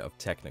share of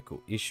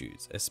technical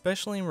issues,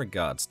 especially in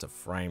regards to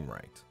frame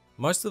rate.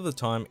 Most of the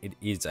time it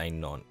is a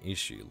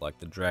non-issue, like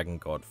the Dragon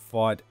God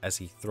fight as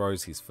he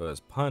throws his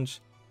first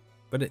punch,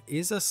 but it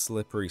is a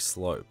slippery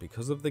slope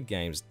because of the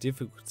game's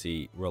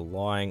difficulty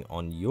relying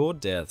on your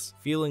deaths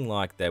feeling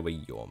like they were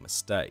your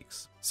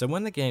mistakes. So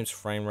when the game's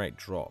frame rate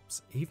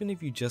drops, even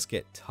if you just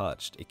get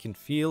touched, it can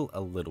feel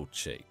a little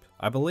cheap.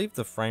 I believe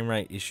the frame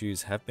rate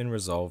issues have been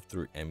resolved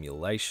through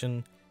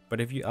emulation,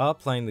 but if you are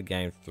playing the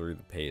game through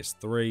the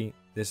PS3,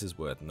 this is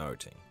worth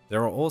noting.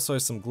 There are also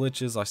some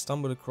glitches I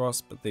stumbled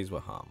across, but these were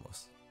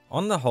harmless.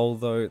 On the whole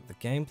though, the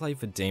gameplay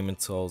for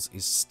Demon's Souls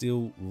is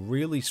still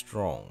really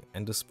strong,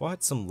 and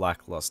despite some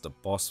lackluster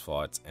boss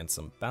fights and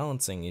some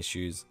balancing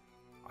issues,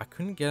 I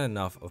couldn't get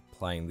enough of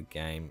playing the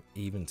game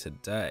even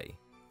today.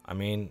 I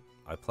mean,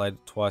 I played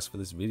it twice for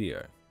this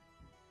video.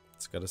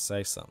 It's gotta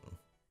say something.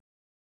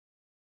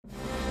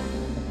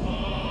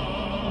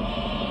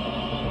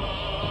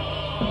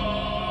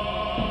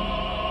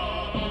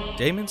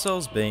 Demon's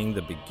Souls being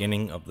the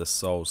beginning of the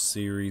Souls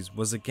series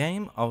was a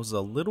game I was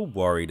a little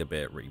worried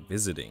about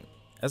revisiting.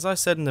 As I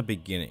said in the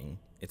beginning,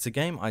 it's a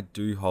game I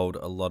do hold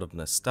a lot of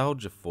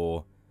nostalgia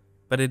for,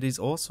 but it is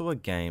also a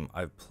game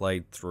I've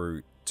played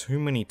through too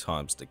many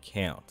times to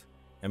count,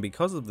 and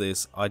because of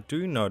this I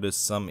do notice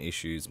some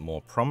issues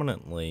more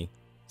prominently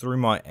through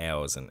my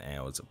hours and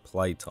hours of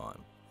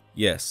playtime.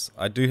 Yes,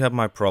 I do have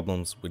my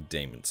problems with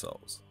Demon's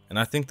Souls, and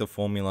I think the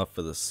formula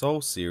for the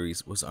Souls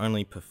series was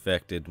only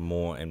perfected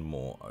more and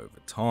more over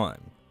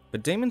time.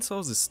 But Demon's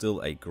Souls is still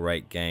a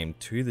great game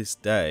to this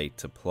day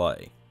to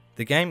play.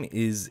 The game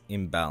is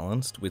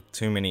imbalanced with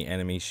too many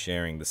enemies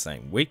sharing the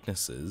same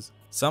weaknesses.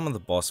 Some of the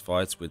boss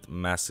fights with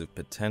massive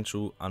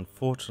potential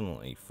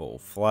unfortunately fall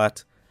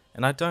flat,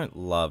 and I don't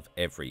love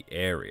every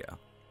area.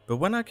 But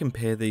when I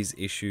compare these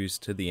issues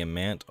to the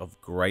amount of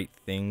great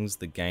things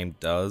the game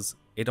does,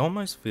 it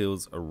almost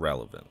feels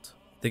irrelevant.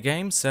 The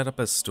game set up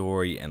a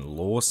story and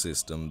lore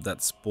system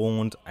that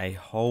spawned a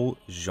whole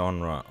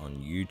genre on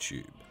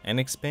YouTube, and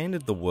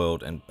expanded the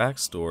world and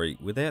backstory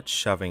without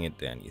shoving it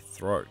down your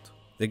throat.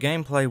 The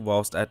gameplay,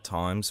 whilst at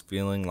times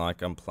feeling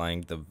like I'm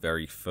playing the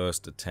very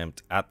first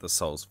attempt at the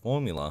Souls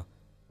formula,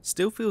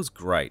 still feels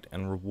great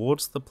and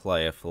rewards the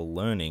player for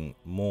learning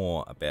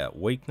more about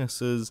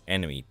weaknesses,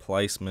 enemy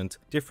placement,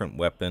 different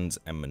weapons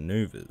and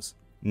maneuvers.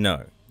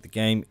 No, the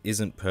game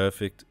isn't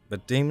perfect,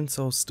 but Demon's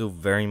Souls still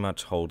very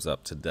much holds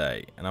up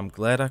today, and I'm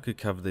glad I could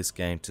cover this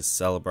game to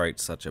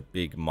celebrate such a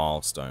big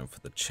milestone for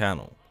the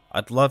channel.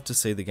 I'd love to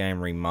see the game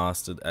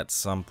remastered at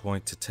some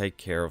point to take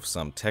care of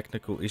some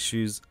technical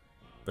issues,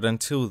 but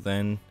until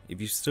then, if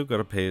you've still got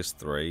a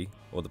PS3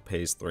 or the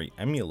PS3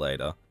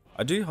 emulator,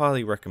 I do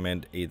highly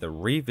recommend either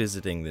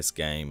revisiting this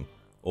game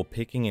or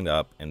picking it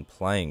up and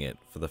playing it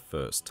for the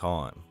first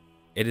time.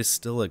 It is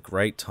still a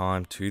great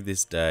time to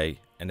this day,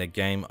 and a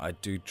game I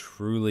do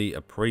truly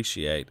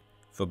appreciate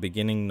for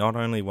beginning not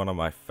only one of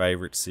my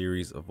favourite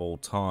series of all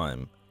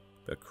time,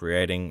 but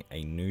creating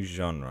a new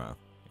genre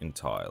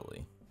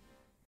entirely.